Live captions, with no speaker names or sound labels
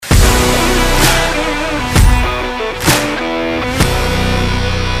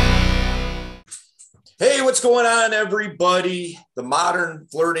what's going on, everybody? The Modern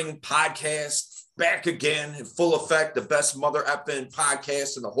Flirting Podcast back again in full effect. The best mother effing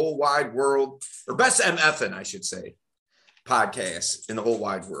podcast in the whole wide world, or best MFing, I should say, podcast in the whole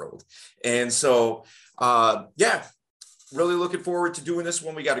wide world. And so, really looking forward to doing this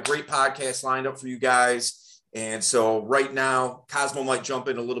one. We got a great podcast lined up for you guys. And so right now, Cosmo might jump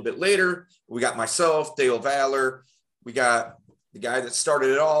in a little bit later. We got myself, Dale Valor. We got the guy that started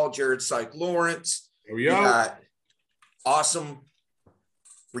it all, Jared Syke Lawrence. We got awesome,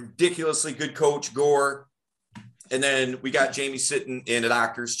 ridiculously good coach Gore. And then we got Jamie sitting in a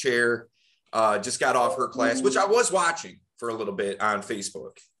doctor's chair. Just got off her class, which I was watching for a little bit on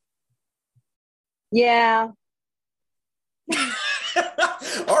Facebook. Yeah.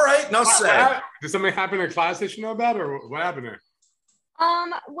 All right, now say. Did something happen in class that you know about, or what happened there?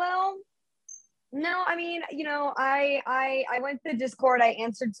 Well, no, I mean, I went to Discord, I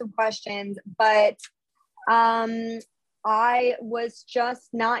answered some questions, but I was just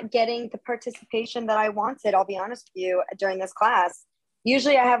not getting the participation that I wanted, I'll be honest with you, during this class.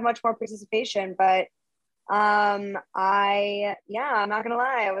 Usually I have much more participation, but I'm not gonna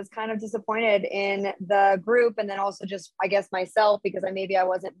lie, I was kind of disappointed in the group, and then also just, I guess, myself, because I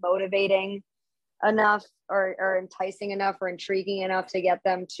wasn't motivating enough or enticing enough or intriguing enough to get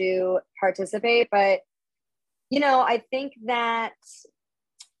them to participate. But I think that,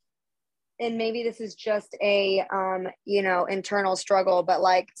 and maybe this is just a internal struggle, but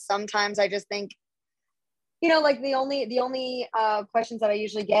like sometimes I just think, like the only questions that I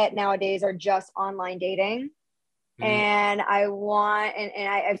usually get nowadays are just online dating. And I want, and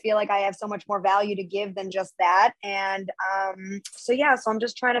I feel like I have so much more value to give than just that. And so I'm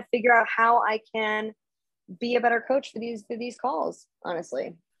just trying to figure out how I can be a better coach for these calls,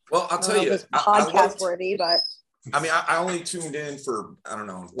 honestly. Well, I'll tell you, podcast worthy, but I mean, I only tuned in for, I don't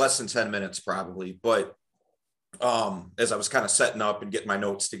know, less than 10 minutes probably, but as I was kind of setting up and getting my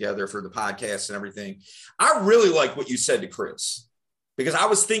notes together for the podcast and everything, I really like what you said to Chris, because I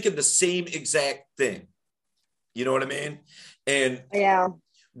was thinking the same exact thing. You know what I mean? And yeah,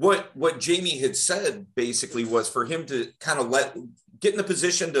 what Jamie had said basically was for him to kind of get in the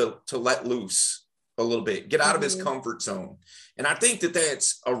position to let loose a little bit, get out of his comfort zone. And I think that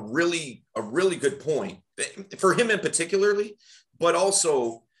that's a really good point for him in particularly, but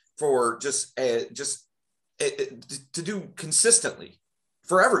also for just to do consistently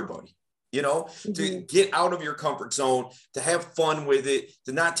for everybody, to get out of your comfort zone, to have fun with it,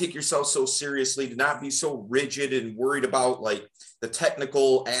 to not take yourself so seriously, to not be so rigid and worried about like the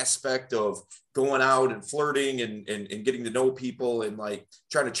technical aspect of going out and flirting and getting to know people and like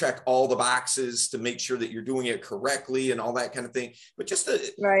trying to check all the boxes to make sure that you're doing it correctly and all that kind of thing. But just to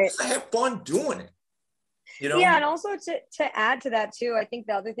have fun doing it. Yeah, and also to add to that too, I think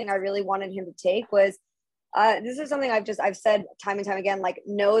the other thing I really wanted him to take was, this is something I've said time and time again, like,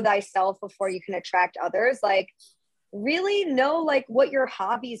 know thyself before you can attract others. Like, really know like what your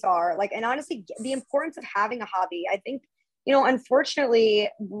hobbies are, like, and honestly, the importance of having a hobby. I think, unfortunately,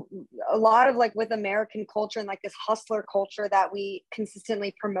 a lot of like with American culture and like this hustler culture that we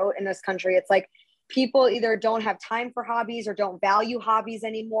consistently promote in this country, it's like people either don't have time for hobbies or don't value hobbies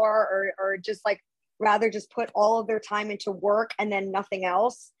anymore, or just like rather just put all of their time into work and then nothing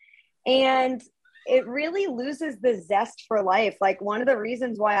else. And it really loses the zest for life. Like, one of the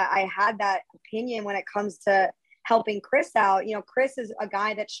reasons why I had that opinion when it comes to helping Chris out, Chris is a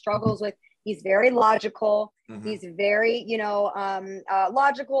guy that struggles with, he's very logical. He's very,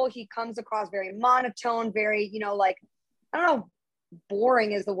 logical. He comes across very monotone, very, like, I don't know,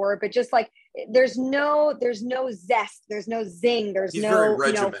 boring is the word, but just like, there's no zest. There's no zing. There's no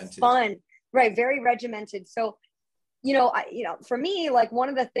fun. Right. Very regimented. So, for me, like one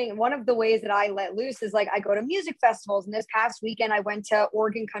of the ways that I let loose is like, I go to music festivals, and this past weekend I went to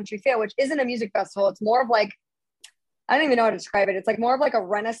Oregon Country Fair, which isn't a music festival. It's more of like, I don't even know how to describe it. It's like more of like a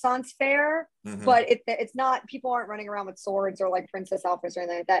Renaissance fair, but it's not, people aren't running around with swords or like princess outfits or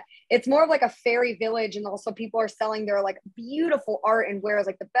anything like that. It's more of like a fairy village. And also people are selling their like beautiful art and wares,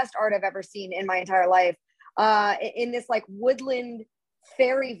 like the best art I've ever seen in my entire life, in this like woodland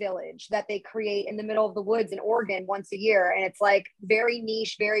fairy village that they create in the middle of the woods in Oregon once a year. And it's like very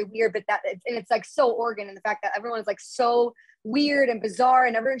niche, very weird, but it's like so Oregon, and the fact that everyone's like so weird and bizarre,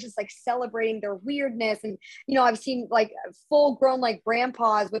 and everyone's just like celebrating their weirdness. And I've seen like full grown like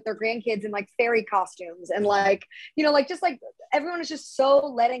grandpas with their grandkids in like fairy costumes, and like like just like everyone is just so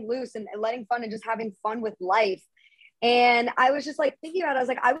letting loose and letting fun and just having fun with life. And I was just like thinking about it, I was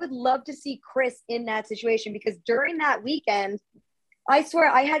like, I would love to see Chris in that situation, because during that weekend, I swear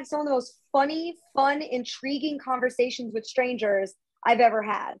I had some of the most funny, fun, intriguing conversations with strangers I've ever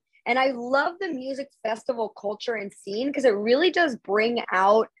had. And I love the music festival culture and scene because it really does bring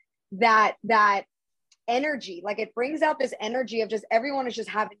out that energy. Like it brings out this energy of just everyone is just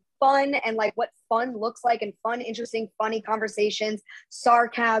having fun and like what fun looks like and fun, interesting, funny conversations,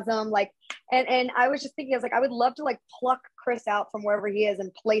 sarcasm, like and I was just thinking, I was like, I would love to like pluck Chris out from wherever he is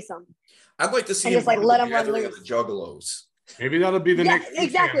and place him. I'd like to see and him just like go to let the him run Gathering of loose. the Juggalos. Maybe that'll be the next.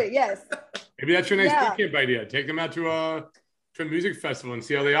 Exactly. Yes. Maybe that's your next Yeah. boot camp idea. Take them out to a music festival and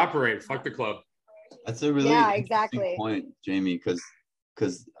see how they operate. Fuck the club. That's a really interesting point, Jamie,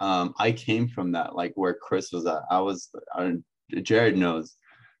 because I came from that, like where Chris was at. Jared knows,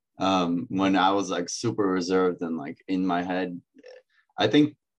 when I was like super reserved and like in my head. I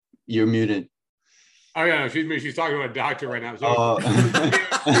think you're muted. Oh yeah, she's talking about a doctor right now. So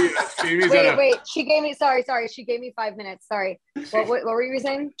wait, she gave me she gave me 5 minutes. Sorry. What were you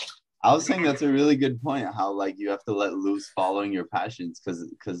saying? I was saying that's a really good point, how like you have to let loose following your passions,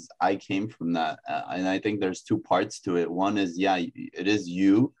 because I came from that, and I think there's two parts to it. One is, yeah, it is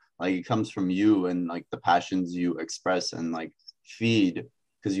you, like it comes from you and like the passions you express and like feed,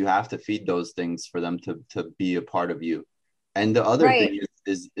 because you have to feed those things for them to be a part of you. And the other thing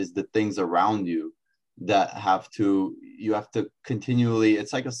is the things around you that you have to continually,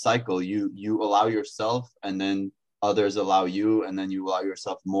 it's like a cycle. You allow yourself, and then others allow you, and then you allow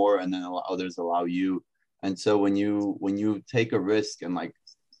yourself more, and then others allow you. And so when you take a risk and like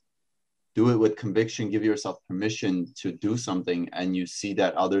do it with conviction, give yourself permission to do something, and you see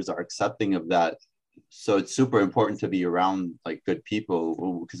that others are accepting of that. So it's super important to be around like good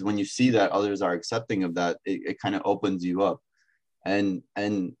people, because when you see that others are accepting of that, it kind of opens you up. And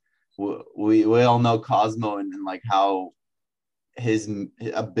we all know Cosmo and like how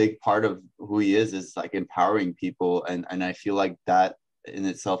a big part of who he is like empowering people, and I feel like that in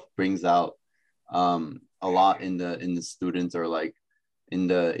itself brings out a lot in the students, or like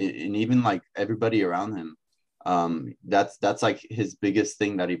in even like everybody around him. That's like his biggest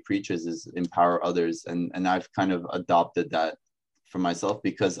thing that he preaches is empower others, and I've kind of adopted that for myself,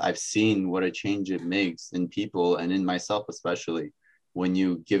 because I've seen what a change it makes in people and in myself, especially when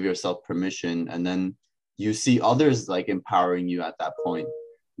you give yourself permission, and then you see others like empowering you at that point,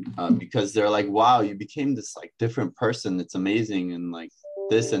 because they're like, wow, you became this like different person, it's amazing, and like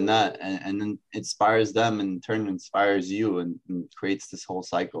this and that, and then inspires them, and in turn inspires you, and creates this whole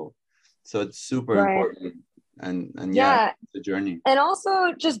cycle. So it's super important. And yeah, it's a journey. And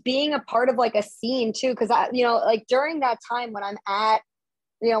also just being a part of like a scene too, because I, like during that time when I'm at,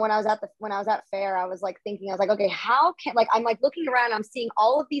 when I was at fair, I was like thinking, I was like, okay, how can, like, I'm like looking around, I'm seeing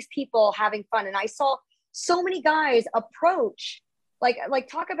all of these people having fun, and I saw so many guys approach, like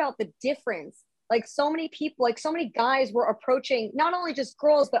talk about the difference. Like so many people, like so many guys were approaching not only just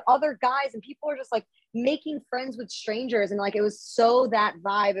girls, but other guys, and people were just like making friends with strangers. And like, it was so that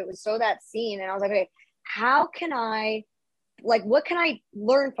vibe, it was so that scene. And I was like, okay, how can I, like, what can I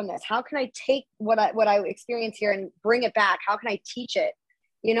learn from this? How can I take what I experience here and bring it back? How can I teach it?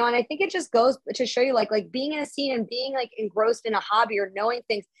 And I think it just goes to show you like being in a scene and being like engrossed in a hobby or knowing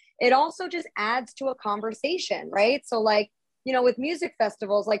things, it also just adds to a conversation, right? So like, with music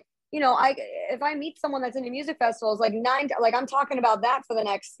festivals, like, if I meet someone that's into music festivals, like I'm talking about that for the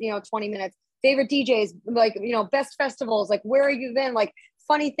next, 20 minutes, favorite DJs, like, best festivals, like, where have you been? Like,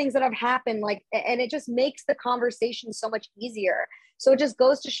 funny things that have happened, like, and it just makes the conversation so much easier. So it just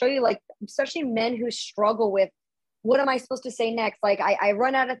goes to show you, like, especially men who struggle with, what am I supposed to say next? Like, I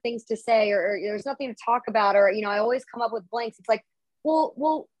run out of things to say, or there's nothing to talk about, or, I always come up with blanks. It's like,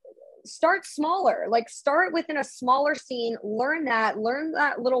 well, start smaller, like start within a smaller scene, learn that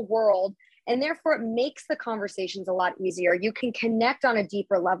little world. And therefore it makes the conversations a lot easier. You can connect on a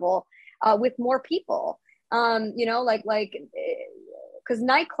deeper level with more people, because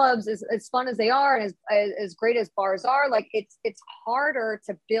nightclubs, as fun as they are, and as great as bars are, like it's harder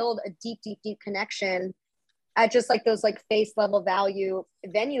to build a deep connection at just like those like face level value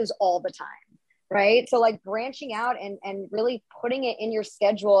venues all the time, right? So like branching out and really putting it in your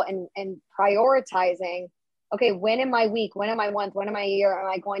schedule and prioritizing, okay, when in my week, when in my month, when in my year am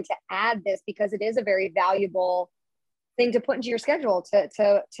I going to add this? Because it is a very valuable thing to put into your schedule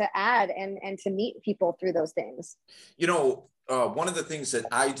to add and to meet people through those things. One of the things that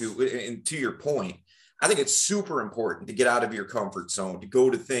I do, and to your point, I think it's super important to get out of your comfort zone, to go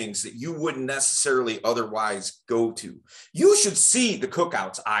to things that you wouldn't necessarily otherwise go to. You should see the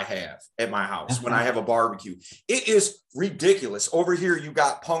cookouts I have at my house when I have a barbecue. It is ridiculous. Over here, you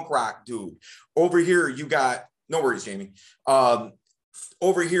got punk rock dude. Over here, you got, no worries, Jamie.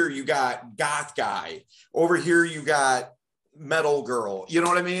 Over here, you got goth guy. Over here, you got metal girl. You know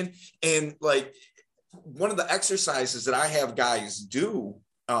what I mean? And like, one of the exercises that I have guys do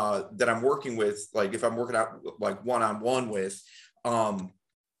that I'm working with, like if I'm working out like one-on-one with,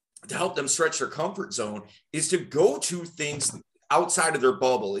 to help them stretch their comfort zone, is to go to things outside of their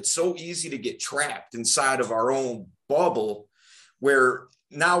bubble. It's so easy to get trapped inside of our own bubble, where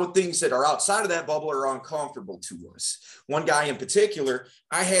now things that are outside of that bubble are uncomfortable to us. One guy in particular,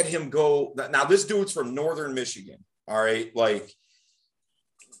 I had him go, now this dude's from Northern Michigan. All right. Like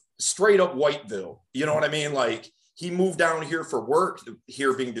straight up Whiteville. You know what I mean? Like he moved down here for work,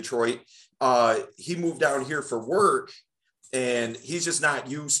 here being Detroit. He moved down here for work, and he's just not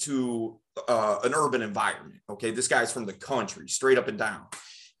used to an urban environment. Okay. This guy's from the country, straight up and down.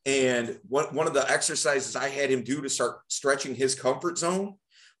 And one of the exercises I had him do to start stretching his comfort zone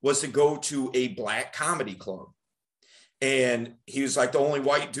was to go to a black comedy club. And he was like the only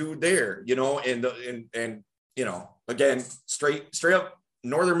white dude there, you know, and you know, again, straight up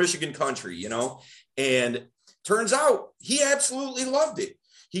Northern Michigan country, you know, and turns out he absolutely loved it.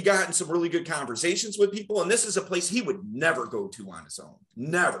 He got in some really good conversations with people. And this is a place he would never go to on his own,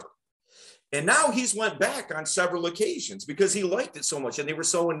 never. And now he's went back on several occasions because he liked it so much. And they were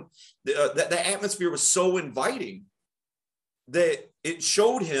the atmosphere was so inviting that it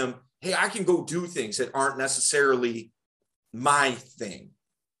showed him, hey, I can go do things that aren't necessarily my thing,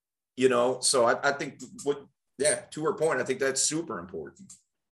 you know? So I think to her point, I think that's super important.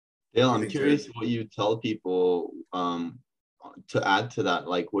 Yeah, I'm curious what you tell people to add to that,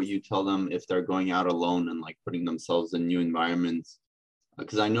 like what you tell them if they're going out alone and like putting themselves in new environments.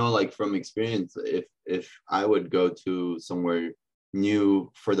 Because I know, like from experience, if I would go to somewhere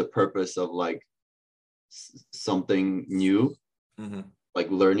new for the purpose of like something new, like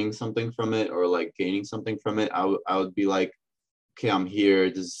learning something from it or like gaining something from it, I would be like, okay, I'm here.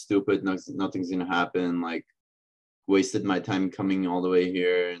 This is stupid. Nothing's gonna happen. Like, wasted my time coming all the way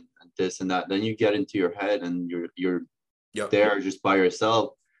here and this and that. Then you get into your head and you're there just by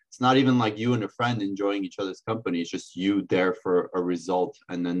yourself. It's not even like you and a friend enjoying each other's company. It's just you there for a result.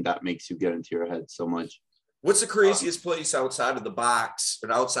 And then that makes you get into your head so much. What's the craziest place outside of the box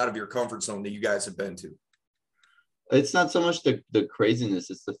and outside of your comfort zone that you guys have been to? It's not so much the craziness.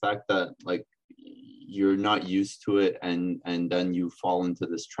 It's the fact that like you're not used to it. And then you fall into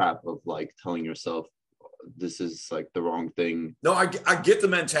this trap of like telling yourself, this is like the wrong thing. No, I get the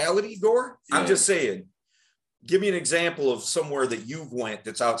mentality, Gore. Yeah. I'm just saying, give me an example of somewhere that you've went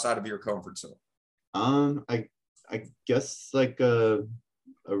that's outside of your comfort zone. I guess like a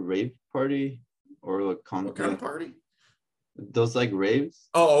rave party or like what kind of party? Those like raves.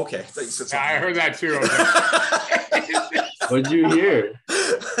 Oh, okay. I heard that too. Okay. What'd you hear?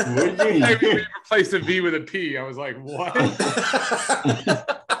 We replaced a V with a P. I was like, what?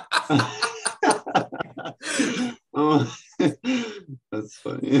 Oh, that's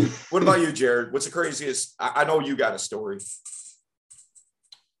funny. What about you, Jared? What's the craziest? I know you got a story.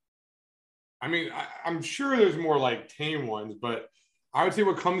 I mean, I'm sure there's more like tame ones, but I would say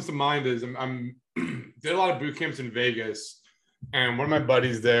what comes to mind is I'm did a lot of boot camps in Vegas, and one of my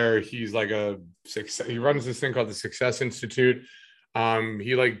buddies there, he's like he runs this thing called the Success Institute.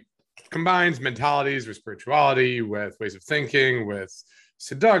 He like combines mentalities with spirituality, with ways of thinking, with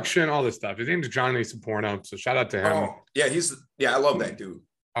seduction, all this stuff. His name's Johnny Saporno, so shout out to him. Oh, yeah, I love that dude.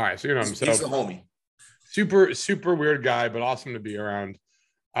 All right, so you know him. He's the homie. Super weird guy, but awesome to be around.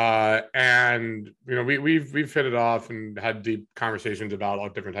 And you know, we've hit it off and had deep conversations about all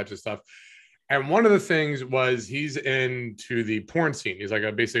different types of stuff. And one of the things was he's into the porn scene. He's like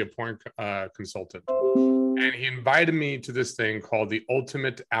basically a porn consultant, and he invited me to this thing called the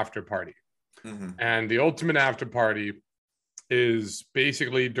Ultimate After Party. And the Ultimate After Party is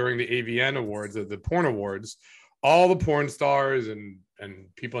basically during the AVN Awards, the porn awards, all the porn stars and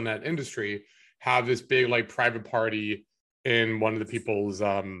people in that industry have this big like private party in one of the people's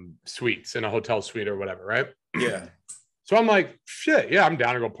suites, in a hotel suite or whatever, right? Yeah. So I'm like, shit, yeah, I'm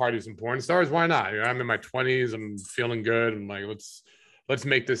down to go party with some porn stars. Why not? You know, I'm in my 20s. I'm feeling good. I'm like, let's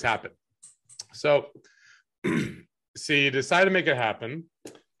make this happen. So see, decide to make it happen.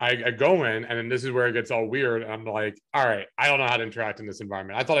 I go in, and then this is where it gets all weird. I'm like, all right, I don't know how to interact in this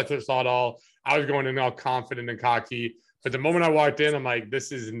environment. I thought I saw it all. I was going in all confident and cocky. But the moment I walked in, I'm like,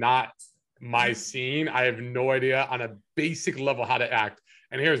 this is not my scene. I have no idea on a basic level how to act.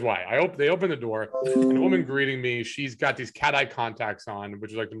 And here's why. They open the door, and the woman greeting me, she's got these cat eye contacts on, which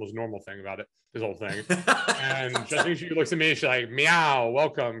is like the most normal thing about it, this whole thing. And I think she looks at me, she's like, meow,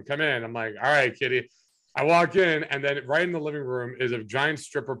 welcome, come in. I'm like, all right, kitty. I walk in, and then right in the living room is a giant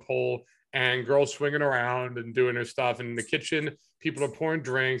stripper pole and girls swinging around and doing their stuff. And in the kitchen, people are pouring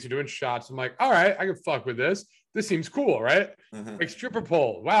drinks, they're doing shots. I'm like, all right, I can fuck with this. This seems cool, right? Like stripper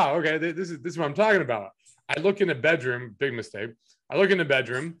pole. Wow, okay, this is what I'm talking about. I look in the bedroom, big mistake. I look in the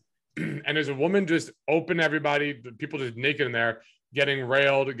bedroom and there's a woman just open everybody, people just naked in there, getting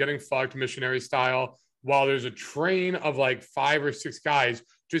railed, getting fucked missionary style, while there's a train of like 5 or 6 guys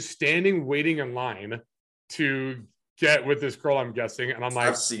just standing, waiting in line to get with this girl, I'm guessing. And I'm like,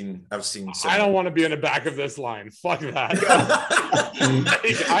 I've seen. I don't want to be in the back of this line. Fuck that.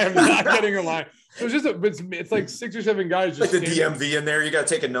 I am not getting a line. So it's like 6 or 7 guys just like the DMV in there. You got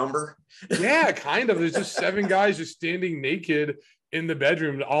to take a number. Yeah, kind of. There's just 7 guys just standing naked in the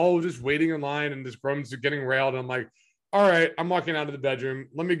bedroom, all just waiting in line, and this girl's getting railed. And I'm like, all right, I'm walking out of the bedroom.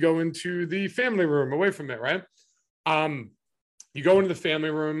 Let me go into the family room away from it, right? You go into the family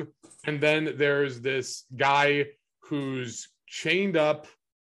room, and then there's this guy who's chained up,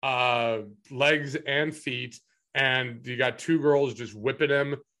 legs and feet, and you got 2 girls just whipping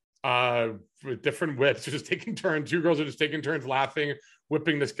him with different whips. They're just taking turns. 2 girls are just taking turns laughing,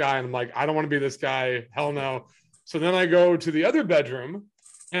 whipping this guy. And I'm like, I don't want to be this guy. Hell no. So then I go to the other bedroom,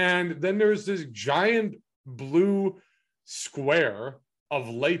 and then there's this giant blue square of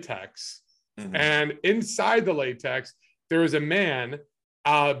latex. Mm-hmm. And inside the latex, there is a man,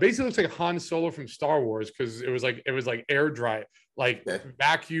 basically looks like Han Solo from Star Wars, because it was like air dry, like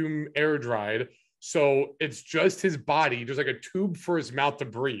vacuum air dried. So it's just his body. There's like a tube for his mouth to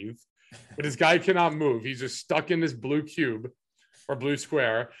breathe, but this guy cannot move. He's just stuck in this blue cube or blue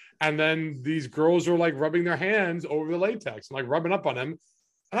square. And then these girls are like rubbing their hands over the latex and like rubbing up on him.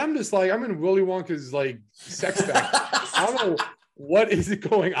 And I'm just like, I'm in Willy Wonka's like sex factory. I don't know what is it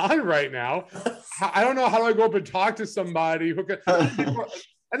going on right now. I don't know how do I go up and talk to somebody who can,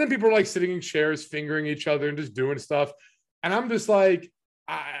 and then people are like sitting in chairs, fingering each other and just doing stuff. And I'm just like,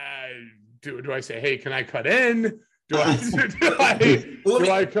 do I say, hey, can I cut in? Do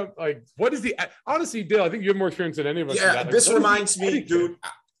I come? Like, what is the, honestly, Dale, I think you have more experience than any of us. Yeah, like, this reminds me, dude.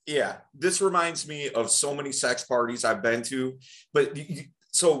 Yeah, this reminds me of so many sex parties I've been to. But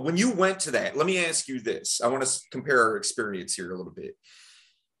so when you went to that, let me ask you this. I want to compare our experience here a little bit.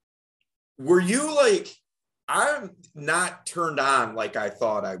 Were you like, I'm not turned on like I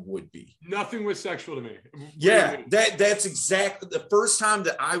thought I would be? Nothing was sexual to me. Yeah, that's exactly the first time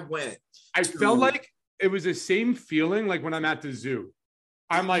that I went. I felt like it was the same feeling like when I'm at the zoo.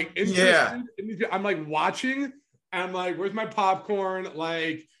 I'm like interested. Yeah. I'm like watching, and I'm like, where's my popcorn?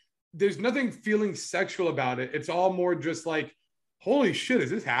 Like, there's nothing feeling sexual about it. It's all more just like, holy shit, is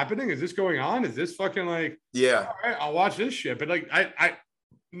this happening? Is this going on? Is this fucking like, yeah, all right, I'll watch this shit. But like, I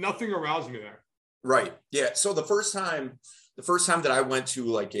nothing aroused me there. Right. Yeah. So the first time that I went to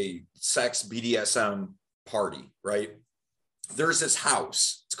like a sex BDSM party, right? There's this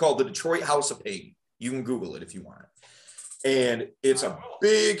house. It's called the Detroit House of Pain. You can Google it if you want. And it's a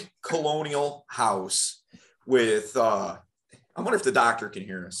big colonial house with, I wonder if the doctor can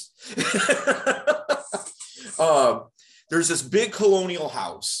hear us. There's this big colonial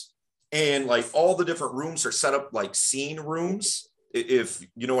house, and like all the different rooms are set up like scene rooms. If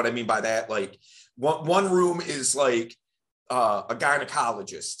you know what I mean by that, like one room is like a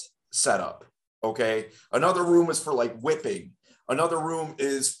gynecologist setup. Okay. Another room is for like whipping. Another room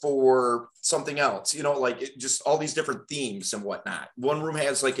is for something else, you know, like just all these different themes and whatnot. One room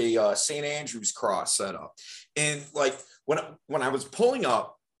has like a St. Andrew's cross set up. And like when I was pulling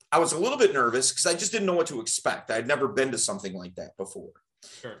up, I was a little bit nervous because I just didn't know what to expect. I'd never been to something like that before.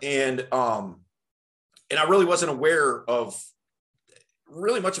 Sure. And I really wasn't aware of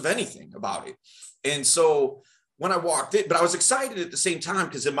really much of anything about it. And so when I walked in, but I was excited at the same time,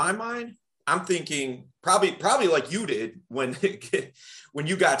 because in my mind, I'm thinking probably like you did when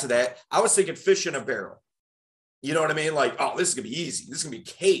you got to that. I was thinking fish in a barrel. You know what I mean? Like, oh, this is gonna be easy. This is gonna be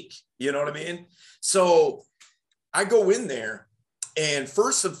cake. You know what I mean? So I go in there, and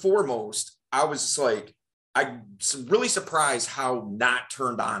first and foremost, I was just like, I'm really surprised how not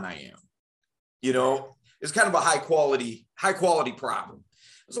turned on I am. You know, it's kind of a high quality problem.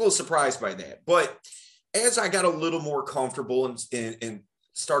 I was a little surprised by that. But as I got a little more comfortable and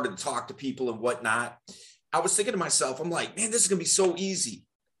started to talk to people and whatnot, I was thinking to myself, I'm like, man, this is gonna be so easy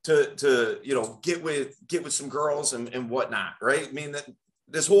to you know, get with some girls and whatnot, right? I mean, that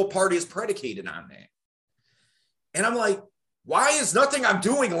this whole party is predicated on that. And I'm like, why is nothing I'm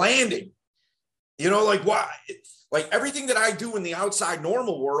doing landing? You know, like why? Like everything that I do in the outside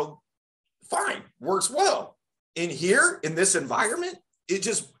normal world, fine, works well. In here, in this environment, it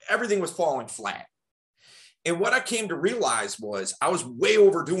just, everything was falling flat. And what I came to realize was I was way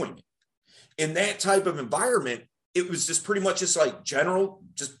overdoing it. In that type of environment, it was just pretty much just like general,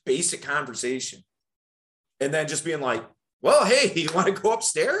 just basic conversation. And then just being like, well, hey, you want to go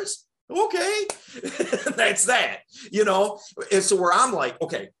upstairs? Okay. That's that, you know? And so where I'm like,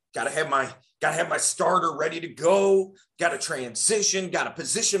 okay, got to have my starter ready to go, got to transition, got to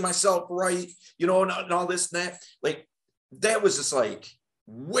position myself right, you know, and all this and that. Like, that was just like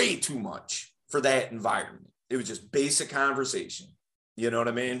way too much for that environment. It was just basic conversation. You know what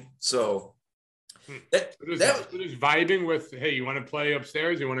I mean? So that was vibing with, hey, you want to play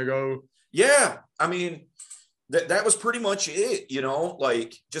upstairs? You want to go? Yeah. I mean, that was pretty much it, you know,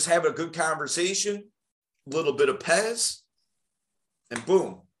 like just having a good conversation, a little bit of Pez, and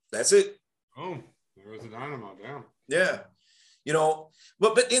boom, that's it. Oh, there was a dynamo down. Yeah. You know,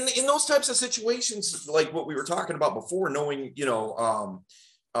 but in those types of situations, like what we were talking about before, knowing, you know,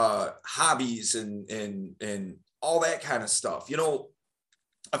 hobbies and all that kind of stuff, you know,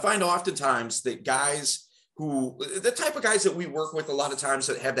 I find oftentimes that guys the type of guys that we work with a lot of times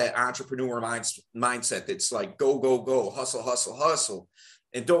that have that entrepreneur mindset that's like, go, go, go, hustle, hustle, hustle,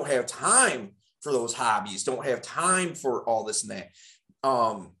 and don't have time for those hobbies, don't have time for all this and that.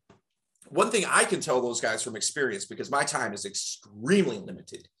 One thing I can tell those guys from experience, because my time is extremely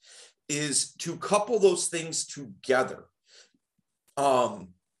limited, is to couple those things together.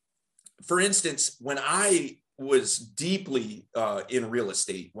 For instance, when I was deeply in real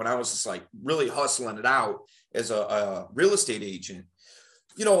estate, when I was just like really hustling it out as a real estate agent,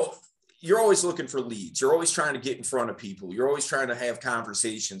 you know, you're always looking for leads. You're always trying to get in front of people. You're always trying to have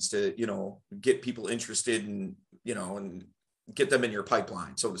conversations to, you know, get people interested and, you know, and get them in your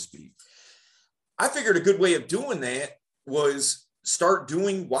pipeline, so to speak. I figured a good way of doing that was start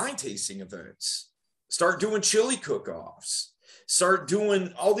doing wine tasting events, start doing chili cook-offs, start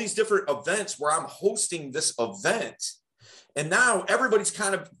doing all these different events where I'm hosting this event. And now everybody's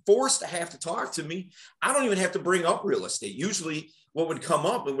kind of forced to have to talk to me. I don't even have to bring up real estate. Usually what would come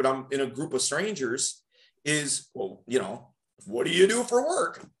up when I'm in a group of strangers is, well, you know, what do you do for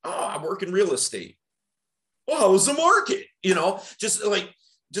work? Oh, I work in real estate. Well, how's the market? You know, just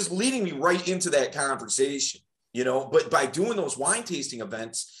leading me right into that conversation, you know. But by doing those wine tasting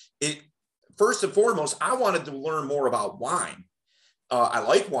events, it first and foremost, I wanted to learn more about wine. I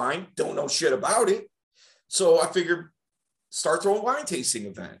like wine, don't know shit about it. So I figured start throwing wine tasting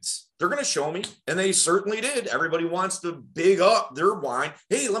events. They're going to show me. And they certainly did. Everybody wants to big up their wine.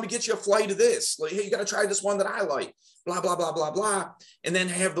 Hey, let me get you a flight of this. Like, hey, you got to try this one that I like, blah, blah, blah, blah, blah. And then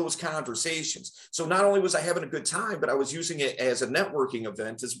have those conversations. So not only was I having a good time, but I was using it as a networking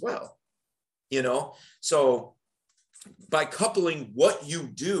event as well. You know, so by coupling what you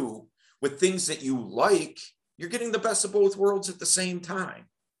do with things that you like, you're getting the best of both worlds at the same time.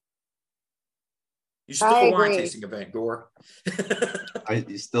 You should throw a wine tasting event, Gore.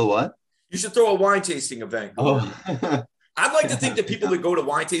 You still what? You should throw a wine tasting event, Gore. Oh. I'd like to think that people that go to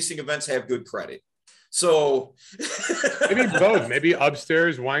wine tasting events have good credit. So maybe both. Maybe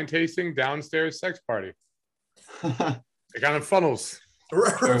upstairs wine tasting, downstairs sex party. It kind of funnels.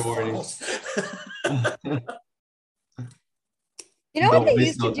 Funnels. You know what they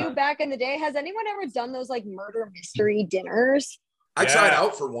used to do back in the day? Has anyone ever done those like murder mystery dinners? I tried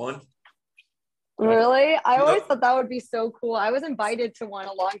out for one. Really? I always thought that would be so cool. I was invited to one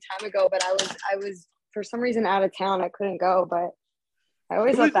a long time ago, but I was for some reason out of town. I couldn't go, but I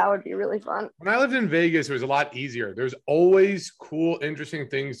always thought that would be really fun. When I lived in Vegas, it was a lot easier. There's always cool, interesting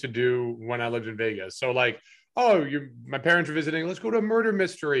things to do when I lived in Vegas. So like, oh, my parents are visiting. Let's go to a murder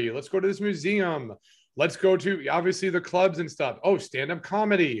mystery. Let's go to this museum. Let's go to, obviously, the clubs and stuff. Oh, stand-up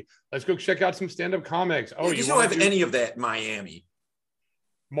comedy. Let's go check out some stand-up comics. Oh, you don't have any of that in Miami.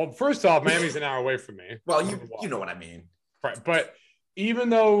 Well, first off, Miami's an hour away from me. Well, you know what I mean. Right. But even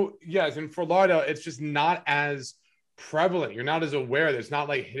though, yes, in Fort Lauderdale, it's just not as prevalent. You're not as aware. It's not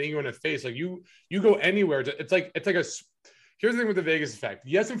like hitting you in the face. Like you go anywhere. It's like here's the thing with the Vegas effect.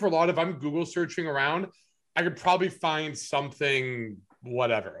 Yes, in Fort Lauderdale, if I'm Google searching around, I could probably find something,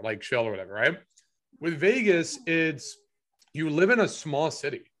 whatever, like chill or whatever, right? With Vegas, it's you live in a small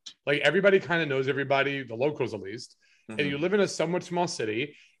city. Like everybody kind of knows everybody, the locals at least. Mm-hmm. And you live in a somewhat small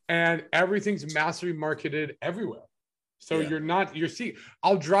city and everything's massively marketed everywhere. So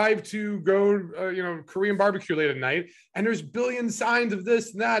I'll drive to go, Korean barbecue late at night and there's billion signs of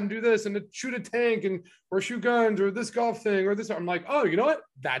this and that and do this and shoot a tank and or shoot guns or this golf thing or this. I'm like, oh, you know what?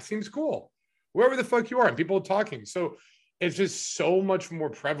 That seems cool. Wherever the fuck you are and people are talking. So it's just so much more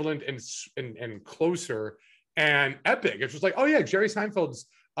prevalent and closer and epic. It's just like, oh yeah, Jerry Seinfeld's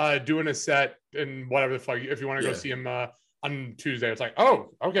doing a set and whatever the fuck. If you want to go see him on Tuesday, it's like, oh,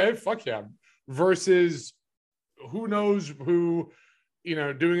 okay, fuck yeah. Versus who knows who,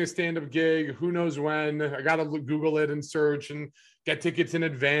 doing a stand-up gig, who knows when. I got to Google it and search and get tickets in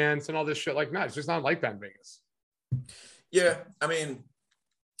advance and all this shit. Like, no, it's just not like that in Vegas. Yeah, I mean,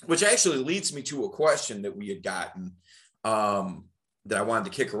 which actually leads me to a question that we had gotten. that I wanted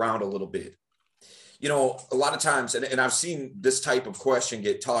to kick around a little bit. You know, a lot of times, and I've seen this type of question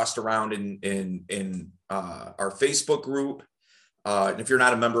get tossed around in our Facebook group. And if you're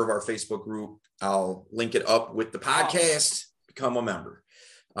not a member of our Facebook group, I'll link it up with the podcast. Become a member.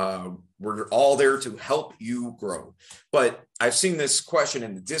 We're all there to help you grow. But I've seen this question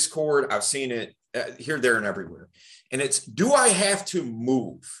in the Discord. I've seen it here, there, and everywhere. And it's, do I have to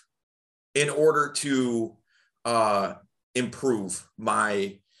move in order to improve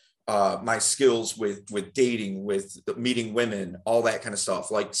my my skills with dating, with meeting women, all that kind of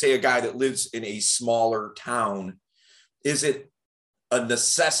stuff? Like, say a guy that lives in a smaller town, is it a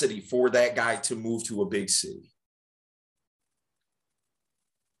necessity for that guy to move to a big city?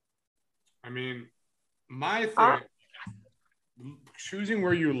 I mean, my thing, choosing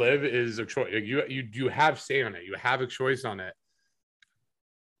where you live is a choice. You have say on it. You have a choice on it.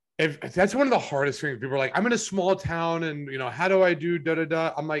 If that's one of the hardest things. People are like, I'm in a small town, and you know, how do I do da da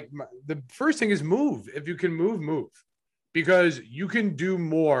da? I'm like, the first thing is move. If you can move, because you can do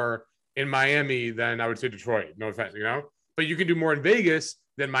more in Miami than, I would say, Detroit. No offense, you know, but you can do more in Vegas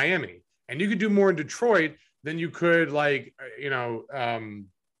than Miami, and you can do more in Detroit than you could, like, you know,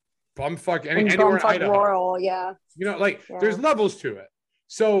 bumfuck anywhere in Idaho. Rural, yeah. You know, like, there's levels to it.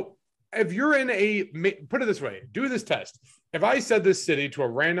 So if you're in put it this way, do this test. If I said this city to a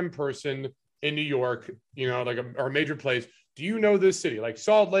random person in New York, you know, like or a major place, do you know this city? Like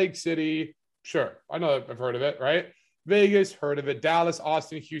Salt Lake City, sure, I know, I've heard of it, right? Vegas, heard of it. Dallas,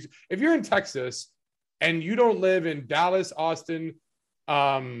 Austin, Houston. If you're in Texas and you don't live in Dallas, Austin,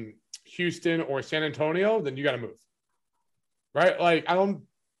 Houston, or San Antonio, then you got to move, right? Like, I don't,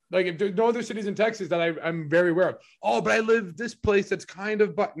 like, if there's no other cities in Texas that I'm very aware of. Oh, but I live this place that's kind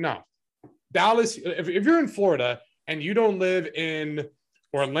of, but no. Dallas, if you're in Florida and you don't live in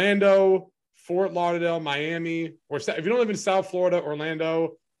Orlando, Fort Lauderdale, Miami, or if you don't live in South Florida,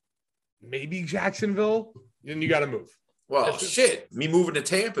 Orlando, maybe Jacksonville, then you got to move. Well, shit, me moving to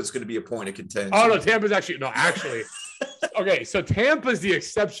Tampa is going to be a point of contention. Oh, no, Tampa's actually. Okay, so Tampa's the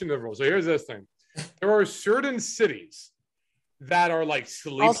exception to the rule. So here's this thing. There are certain cities that are like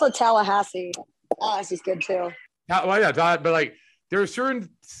sleep. Also Tallahassee. Tallahassee's good too. Well, yeah, but like, there are certain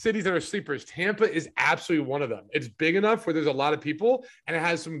cities that are sleepers. Tampa is absolutely one of them. It's big enough where there's a lot of people, and it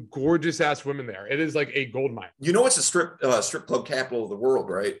has some gorgeous ass women there. It is like a gold mine. You know, it's a strip club capital of the world,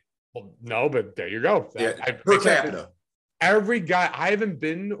 right? Well, no, but there you go. Yeah, per capita. Every guy, I haven't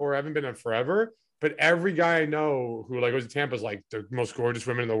been in forever, but every guy I know who like goes to Tampa is like, the most gorgeous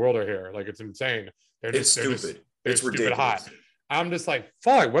women in the world are here. Like, it's insane. It's stupid. It's ridiculous. Hot. I'm just like,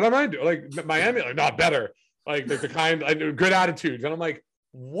 fuck, what am I doing? Like, Miami, like, not better. Like the kind, good attitudes. And I'm like,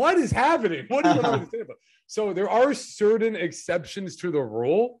 what is happening? What is going on with Tampa? So there are certain exceptions to the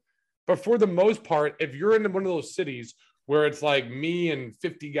rule, but for the most part, if you're in one of those cities where it's like me and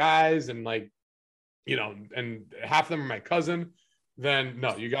 50 guys and, like, you know, and half of them are my cousin, then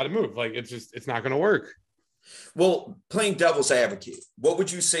no, you got to move. Like, it's not going to work. Well, playing devil's advocate, what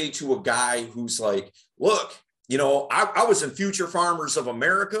would you say to a guy who's like, look, you know, I was in Future Farmers of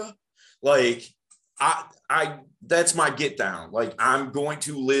America. Like, I that's my get down. Like, I'm going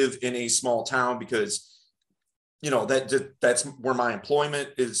to live in a small town because, you know, that's where my employment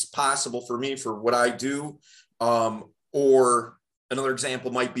is possible for me for what I do. Or another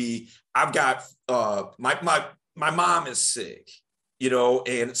example might be, I've got my mom is sick, you know,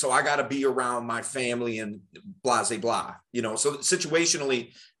 and so I got to be around my family and blah, blah, blah, you know. So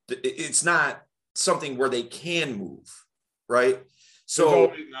situationally, it's not something where they can move, right?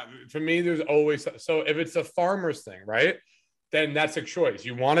 So for me, there's always, so if it's a farmer's thing, right, then that's a choice.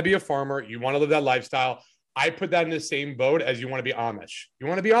 You want to be a farmer. You want to live that lifestyle. I put that in the same boat as you want to be Amish. You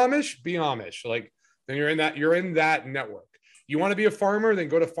want to be Amish? Be Amish. Like, then you're in that network. You want to be a farmer? Then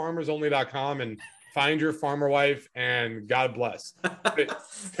go to farmersonly.com and find your farmer wife, and God bless.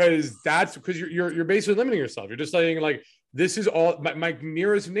 Because you're basically limiting yourself. You're just saying, like, this is all, my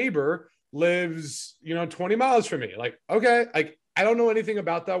nearest neighbor lives, you know, 20 miles from me. Like, okay, like, I don't know anything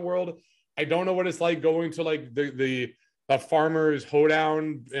about that world. I don't know what it's like going to, like, the farmer's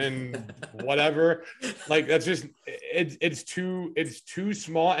hoedown and whatever. Like, that's just, it's too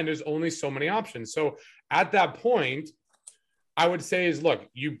small, and there's only so many options. So at that point, I would say is, look,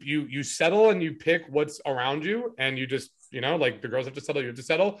 you settle and you pick what's around you, and you just, you know, like, the girls have to settle, you have to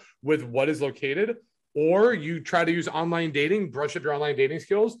settle with what is located, or you try to use online dating, brush up your online dating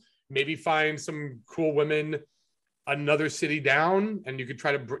skills, maybe find some cool women another city down, and you could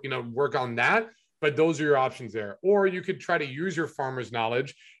try to, you know, work on that. But those are your options there. Or you could try to use your farmer's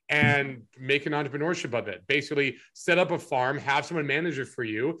knowledge and make an entrepreneurship of it. Basically, set up a farm, have someone manage it for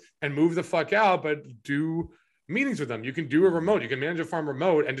you, and move the fuck out, but meetings with them. You can do a remote. You can manage a farm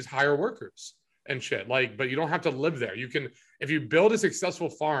remote and just hire workers and shit. Like, but you don't have to live there. You can, if you build a successful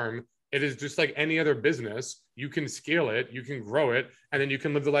farm, it is just like any other business. You can scale it, you can grow it, and then you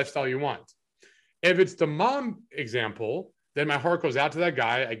can live the lifestyle you want. If it's the mom example, then my heart goes out to that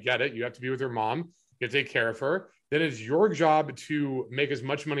guy. I get it. You have to be with your mom. You have to take care of her. Then it's your job to make as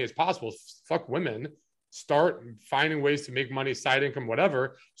much money as possible. Fuck women. Start finding ways to make money, side income,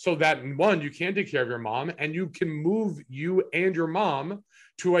 whatever, so that one, you can take care of your mom and you can move you and your mom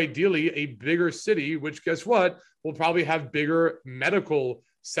to ideally a bigger city, which guess what? Will probably have bigger medical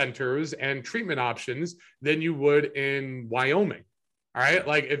centers and treatment options than you would in Wyoming. All right.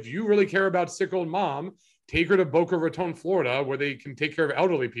 Like if you really care about sick old mom, take her to Boca Raton, Florida, where they can take care of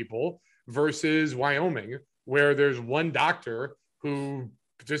elderly people versus Wyoming, where there's one doctor who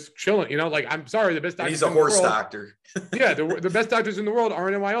just chilling, you know, like, I'm sorry, the best doctor. He's a horse doctor. Yeah, the best doctors in the world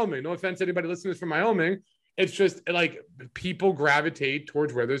aren't in Wyoming. No offense to anybody listening to this from Wyoming. It's just like people gravitate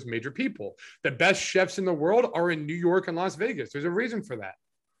towards where there's major people. The best chefs in the world are in New York and Las Vegas. There's a reason for that.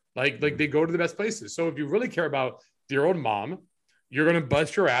 Like they go to the best places. So if you really care about your old mom, you're going to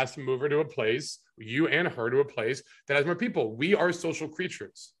bust your ass and move her to a place, you and her to a place that has more people. We are social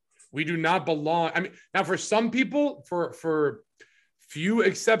creatures. We do not belong. I mean, now for some people, for few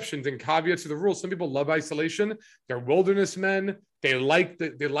exceptions and caveats to the rule, some people love isolation. They're wilderness men. They like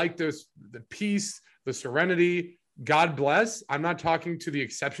the peace, the serenity. God bless. I'm not talking to the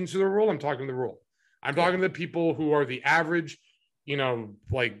exceptions to the rule. I'm talking to the rule. I'm talking to the people who are the average, you know,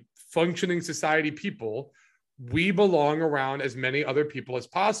 like functioning society people. We belong around as many other people as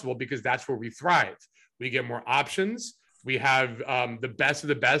possible because that's where we thrive. We get more options. We have the best of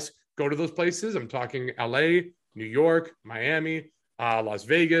the best go to those places. I'm talking LA, New York, Miami, Las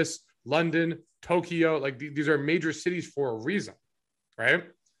Vegas, London, Tokyo. Like these are major cities for a reason, right?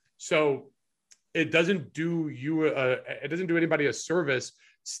 So it doesn't do you, it doesn't do anybody a service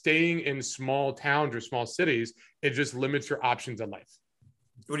staying in small towns or small cities. It just limits your options in life.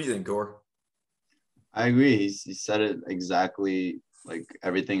 What do you think, Gore? I agree. He said it exactly like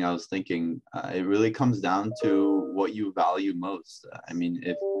everything I was thinking. It really comes down to what you value most. I mean,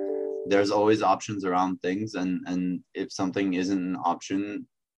 if there's always options around things, and if something isn't an option,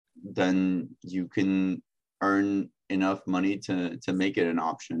 then you can earn enough money to make it an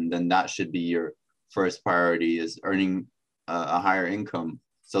option. Then that should be your first priority, is earning a higher income.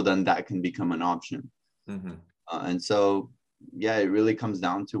 So then that can become an option. Mm-hmm. And so, yeah, it really comes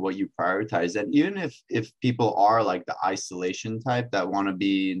down to what you prioritize. And even if people are like the isolation type that want to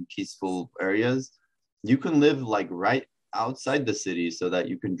be in peaceful areas, you can live like right outside the city so that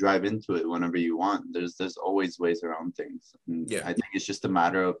you can drive into it whenever you want. There's always ways around things. And yeah, I think it's just a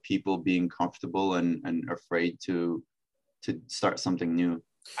matter of people being comfortable and afraid to start something new.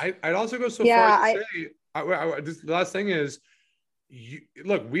 I'd also go so far as to say, this last thing is,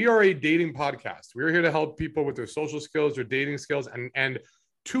 look, we are a dating podcast. We're here to help people with their social skills, their dating skills, and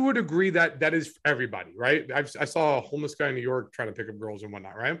to a degree that is everybody, right? I saw a homeless guy in New York trying to pick up girls and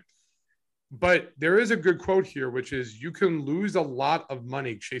whatnot, right? But there is a good quote here, which is, you can lose a lot of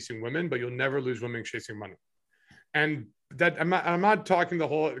money chasing women, but you'll never lose women chasing money. And that I'm not talking the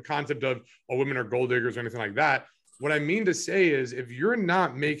whole concept of women are gold diggers or anything like that. What I mean to say is, if you're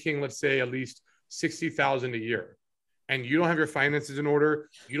not making, let's say, at least $60,000 a year, and you don't have your finances in order,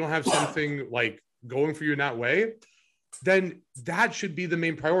 you don't have something like going for you in that way, then that should be the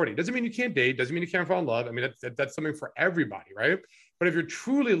main priority. Doesn't mean you can't date, doesn't mean you can't fall in love. I mean, that's something for everybody, right? But if you're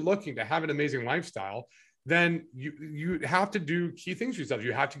truly looking to have an amazing lifestyle, then you have to do key things for yourself.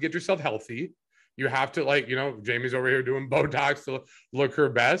 You have to get yourself healthy. You have to, like, you know, Jamie's over here doing Botox to look her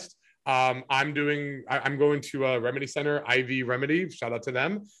best. I'm going to a Remedy Center, IV Remedy, shout out to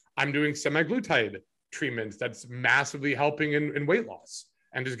them. I'm doing semaglutide treatments that's massively helping in weight loss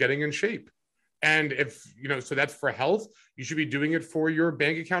and just getting in shape. And if, you know, so that's for health, you should be doing it for your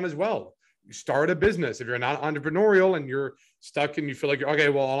bank account as well. You start a business. If you're not entrepreneurial and you're stuck and you feel like, okay,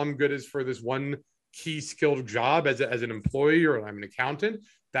 well, all I'm good is for this one key skilled job as an employee, or I'm an accountant,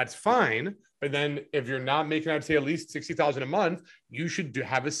 that's fine. But then if you're not making, I'd say, at least $60,000 a month, you should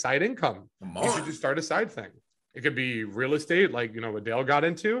have a side income. You should just start a side thing. It could be real estate, like, you know, what Dale got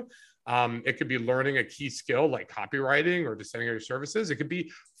into. It could be learning a key skill like copywriting or just selling your services. It could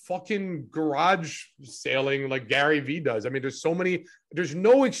be fucking garage sailing like Gary Vee does. I mean, there's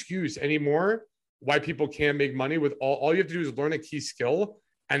no excuse anymore why people can't make money with all you have to do is learn a key skill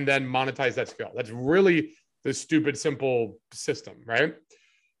and then monetize that skill. That's really the stupid, simple system, right?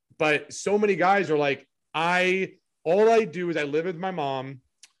 But so many guys are like, all I do is I live with my mom.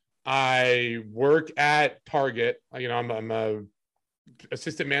 I work at Target. You know, I'm a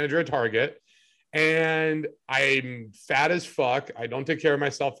assistant manager at Target, and I'm fat as fuck. I don't take care of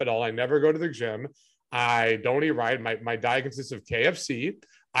myself at all. I never go to the gym. I don't eat right. My diet consists of KFC.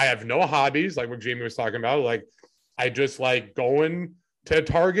 I have no hobbies, like what Jamie was talking about. Like, I just like going to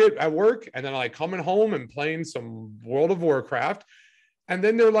Target at work, and then I like coming home and playing some World of Warcraft. And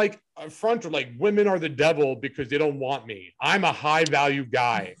then they're like front, like, women are the devil because they don't want me. I'm a high value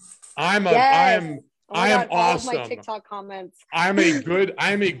guy. I am awesome. All of my TikTok comments. I am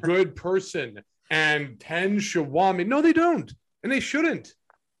a good person, and 10 should want me. No, they don't. And they shouldn't.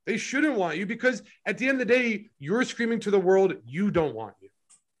 They shouldn't want you, because at the end of the day, you're screaming to the world, you don't want you.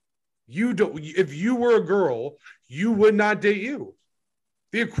 You don't. If you were a girl, you would not date you.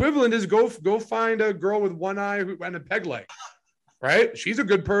 The equivalent is go find a girl with one eye and a peg leg, right? She's a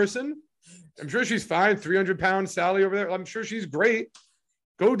good person. I'm sure she's fine. 300-pound Sally over there. I'm sure she's great.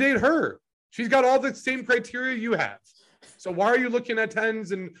 Go date her. She's got all the same criteria you have. So why are you looking at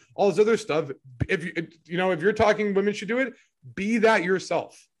 10s and all this other stuff? If you're talking women should do it, be that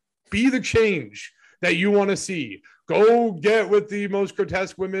yourself. Be the change that you want to see. Go get with the most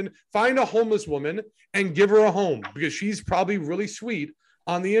grotesque women. Find a homeless woman and give her a home, because she's probably really sweet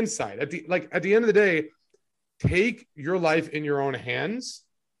on the inside. At the end of the day, take your life in your own hands.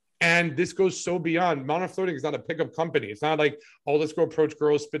 And this goes so beyond. Modern Flirting is not a pickup company. It's not like, oh, let's go approach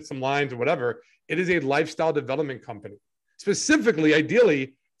girls, spit some lines or whatever. It is a lifestyle development company, specifically,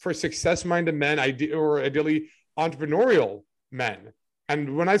 ideally, for success-minded men, or ideally entrepreneurial men.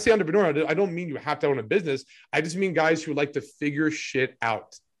 And when I say entrepreneurial, I don't mean you have to own a business. I just mean guys who like to figure shit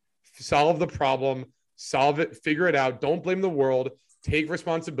out, solve the problem, solve it, figure it out. Don't blame the world. Take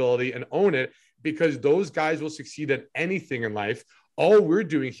responsibility and own it, because those guys will succeed at anything in life. All we're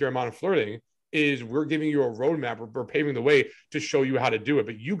doing here at Modern Flirting is we're giving you a roadmap. We're paving the way to show you how to do it,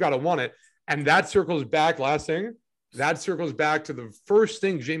 but you got to want it. And that circles back, last thing, that circles back to the first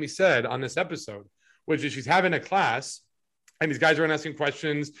thing Jamie said on this episode, which is she's having a class and these guys aren't asking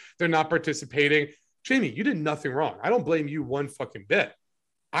questions. They're not participating. Jamie, you did nothing wrong. I don't blame you one fucking bit.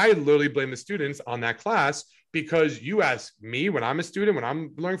 I literally blame the students on that class, because you ask me when I'm a student, when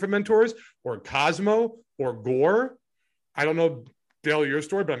I'm learning from mentors, or Cosmo or Gore. I don't know, Dale, your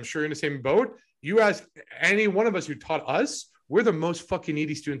story, but I'm sure you're in the same boat. You ask any one of us who taught us, we're the most fucking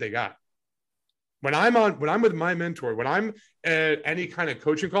needy student they got. When I'm with my mentor, when I'm at any kind of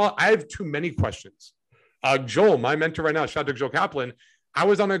coaching call, I have too many questions. Joel, my mentor right now, shout out to Joel Kaplan. I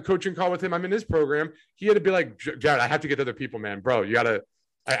was on a coaching call with him. I'm in his program. He had to be like, Jared, I have to get to other people, man. Bro, you got to,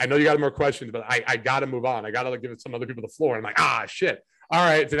 I know you got more questions, but I got to move on. I got to give some other people the floor. And I'm like, shit. All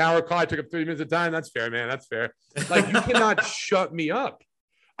right, it's an hour call. I took up 30 minutes of time. That's fair, man. That's fair. Like, you cannot shut me up.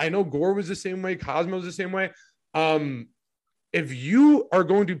 I know Gore was the same way. Cosmo was the same way. If you are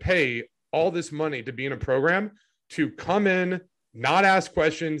going to pay all this money to be in a program, to come in, not ask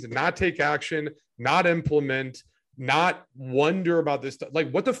questions, not take action, not implement, not wonder about this stuff, like,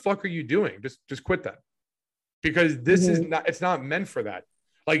 what the fuck are you doing? Just quit that. Because this is not, it's not meant for that.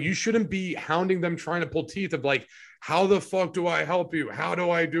 Like, you shouldn't be hounding them, trying to pull teeth of like, how the fuck do I help you? How do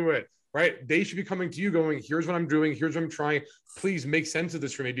I do it? Right? They should be coming to you going, here's what I'm doing. Here's what I'm trying. Please make sense of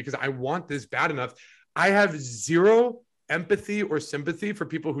this for me, because I want this bad enough. I have zero empathy or sympathy for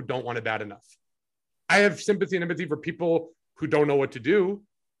people who don't want it bad enough. I have sympathy and empathy for people who don't know what to do,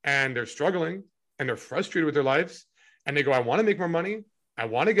 and they're struggling and they're frustrated with their lives. And they go, I want to make more money. I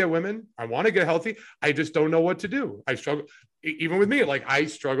want to get women. I want to get healthy. I just don't know what to do. I struggle. Even with me, like, I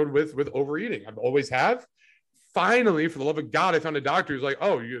struggled with overeating. I always have. Finally, for the love of God, I found a doctor who's like,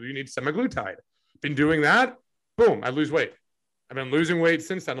 oh, you need semaglutide. Been doing that. Boom, I lose weight. I've been losing weight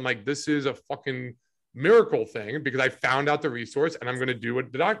since then. I'm like, this is a fucking miracle thing, because I found out the resource and I'm going to do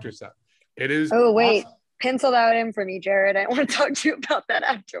what the doctor said. It is. Oh, wait. Awesome. Pencil that in for me, Jared. I want to talk to you about that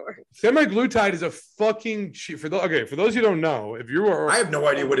afterwards. Semaglutide is a fucking cheat. For those who don't know, if you are, I have no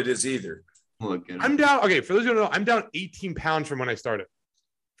idea what it is either. I'm down. Okay, for those who don't know, I'm down 18 pounds from when I started.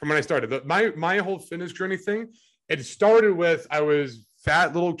 My whole fitness journey thing, it started with, I was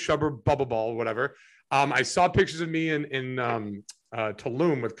fat little chubber bubble ball, whatever. I saw pictures of me in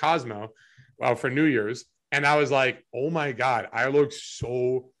Tulum with Cosmo for New Year's, and I was like, oh my God, I look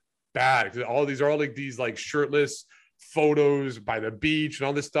so bad, because these are all like these like shirtless photos by the beach and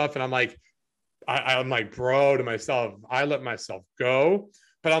all this stuff, and I'm like, I'm like, bro, to myself, I let myself go.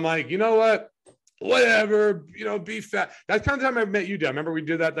 But I'm like, you know what, whatever, be fat. That's kind of the time I met you, Dan. Remember we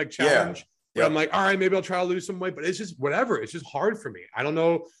did that like challenge? Yeah. I'm like, all right, maybe I'll try to lose some weight, but it's just whatever. It's just hard for me. I don't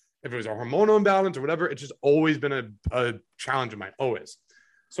know if it was a hormonal imbalance or whatever. It's just always been a challenge of mine, always.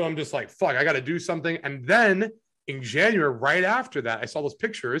 So I'm just like, fuck, I got to do something. And then in January, right after that, I saw those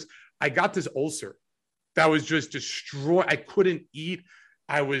pictures. I got this ulcer that was just destroyed. I couldn't eat.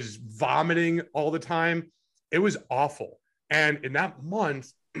 I was vomiting all the time. It was awful. And in that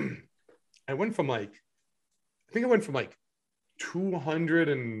month, I went from like 200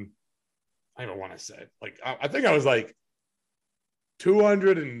 and I don't want to say like, I think I was like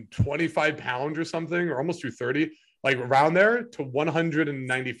 225 pounds or something, or almost 230, like around there, to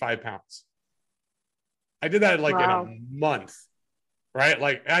 195 pounds. I did that like in a month, right?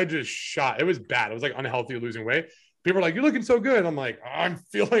 Like I just shot. It was bad. It was like unhealthy, losing weight. People are like, "You're looking so good." I'm like, "I'm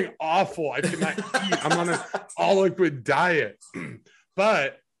feeling awful. I cannot eat. I'm on an all liquid diet."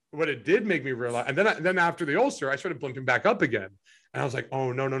 But what it did make me realize, and then after the ulcer, I started blimping back up again, and I was like,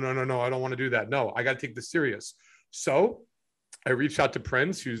 "Oh no, I don't want to do that. No, I got to take this serious." So I reached out to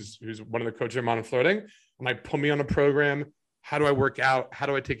Prince, who's one of the coaches of Modern Floating. I'm like, "Put me on a program. How do I work out? How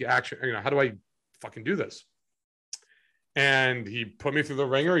do I take action? How do I fucking do this?" And he put me through the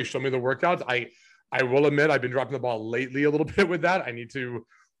ringer. He showed me the workouts. I will admit I've been dropping the ball lately a little bit with that. I need to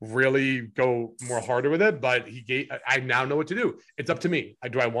really go more harder with it, but I now know what to do. It's up to me.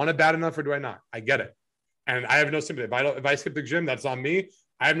 Do I want it bad enough or do I not? I get it. And I have no sympathy. If I skip the gym, that's on me.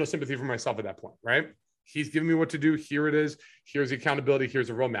 I have no sympathy for myself at that point, right? He's giving me what to do. Here it is. Here's the accountability. Here's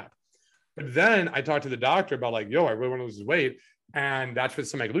a roadmap. But then I talked to the doctor about like, yo, I really want to lose weight. And that's when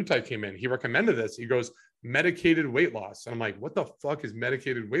semaglutide came in. He recommended this. He goes, medicated weight loss. And I'm like, what the fuck is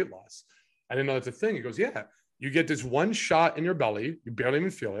medicated weight loss? I didn't know that's a thing. He goes, yeah, you get this one shot in your belly. You barely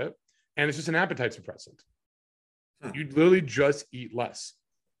even feel it. And it's just an appetite suppressant. You literally just eat less.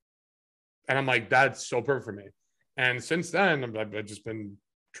 And I'm like, that's so perfect for me. And since then, I've just been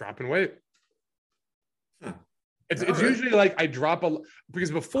dropping weight. It's usually like I drop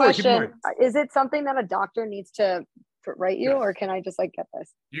because before. Question, is it something that a doctor needs to write you, or can I just like get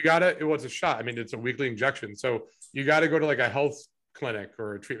this? You got it. It was a shot. I mean, it's a weekly injection. So you got to go to like a health clinic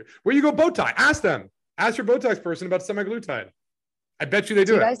or a treatment where you go Botox. Ask them. Ask your Botox person about semaglutide. I bet you they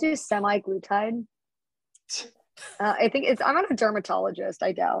do it. You guys do semaglutide? I think I'm not a dermatologist.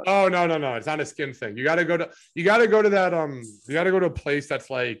 I doubt. Oh no. It's not a skin thing. You got to go to that. You got to go to a place that's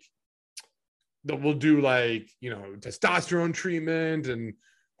like that will do like, testosterone treatment and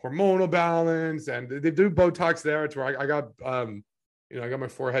hormonal balance, and they do Botox there. It's where I got I got my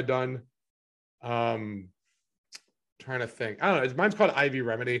forehead done. Trying to think. I don't know. Mine's called IV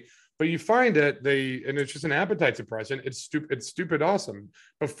Remedy, but you find it, and it's just an appetite suppressant. It's stupid awesome.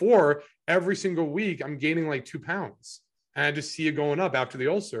 Before, every single week, I'm gaining like 2 pounds, and I just see it going up after the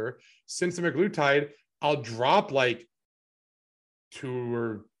ulcer. Since the semaglutide, I'll drop like 2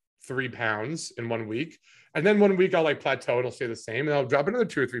 or 3 pounds in 1 week. And then 1 week I'll like plateau and I'll stay the same. And I'll drop another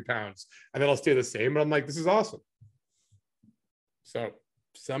 2 or 3 pounds and then I'll stay the same. And I'm like, this is awesome. So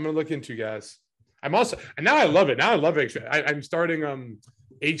I'm going to look into, guys. And now I love it. Now I love it. I'm starting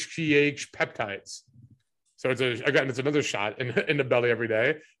HGH peptides. So it's another shot in the belly every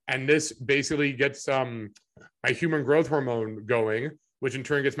day. And this basically gets my human growth hormone going, which in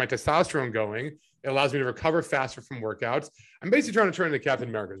turn gets my testosterone going. It allows me to recover faster from workouts. I'm basically trying to turn into Captain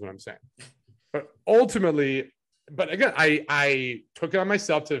America is what I'm saying. But ultimately, again, I took it on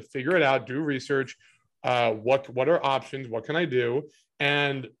myself to figure it out, do research. What are options? What can I do?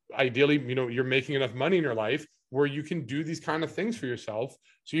 And ideally, you're making enough money in your life where you can do these kind of things for yourself,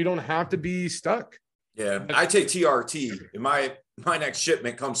 so you don't have to be stuck. Yeah, I take TRT, and my next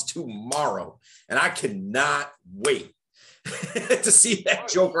shipment comes tomorrow, and I cannot wait to see that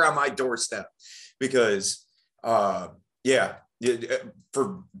joker on my doorstep because, for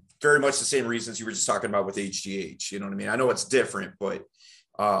very much the same reasons you were just talking about with HGH. You know what I mean? I know it's different, but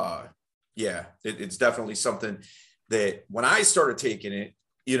it's definitely something that when I started taking it,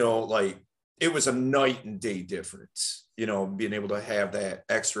 it was a night and day difference, being able to have that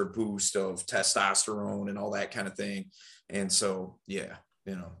extra boost of testosterone and all that kind of thing. And so,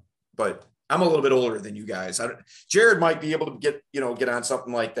 but I'm a little bit older than you guys. Jared might be able to get on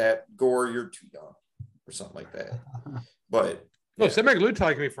something like that. Gore, you're too young or something like that. But no,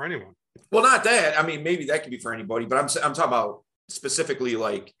 semaglutide can be for anyone. Well, not that. I mean, maybe that can be for anybody, but I'm talking about specifically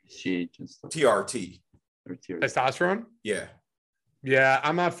like TRT. Testosterone? Yeah,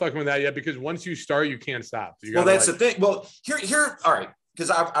 I'm not fucking with that yet because once you start, you can't stop. So that's the thing. Well, here, all right, because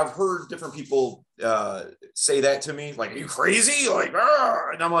I've heard different people say that to me, like, "Are you crazy?" Like,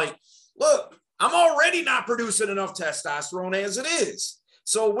 and I'm like, "Look, I'm already not producing enough testosterone as it is.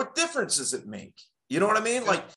 So what difference does it make?" You know what I mean? Like,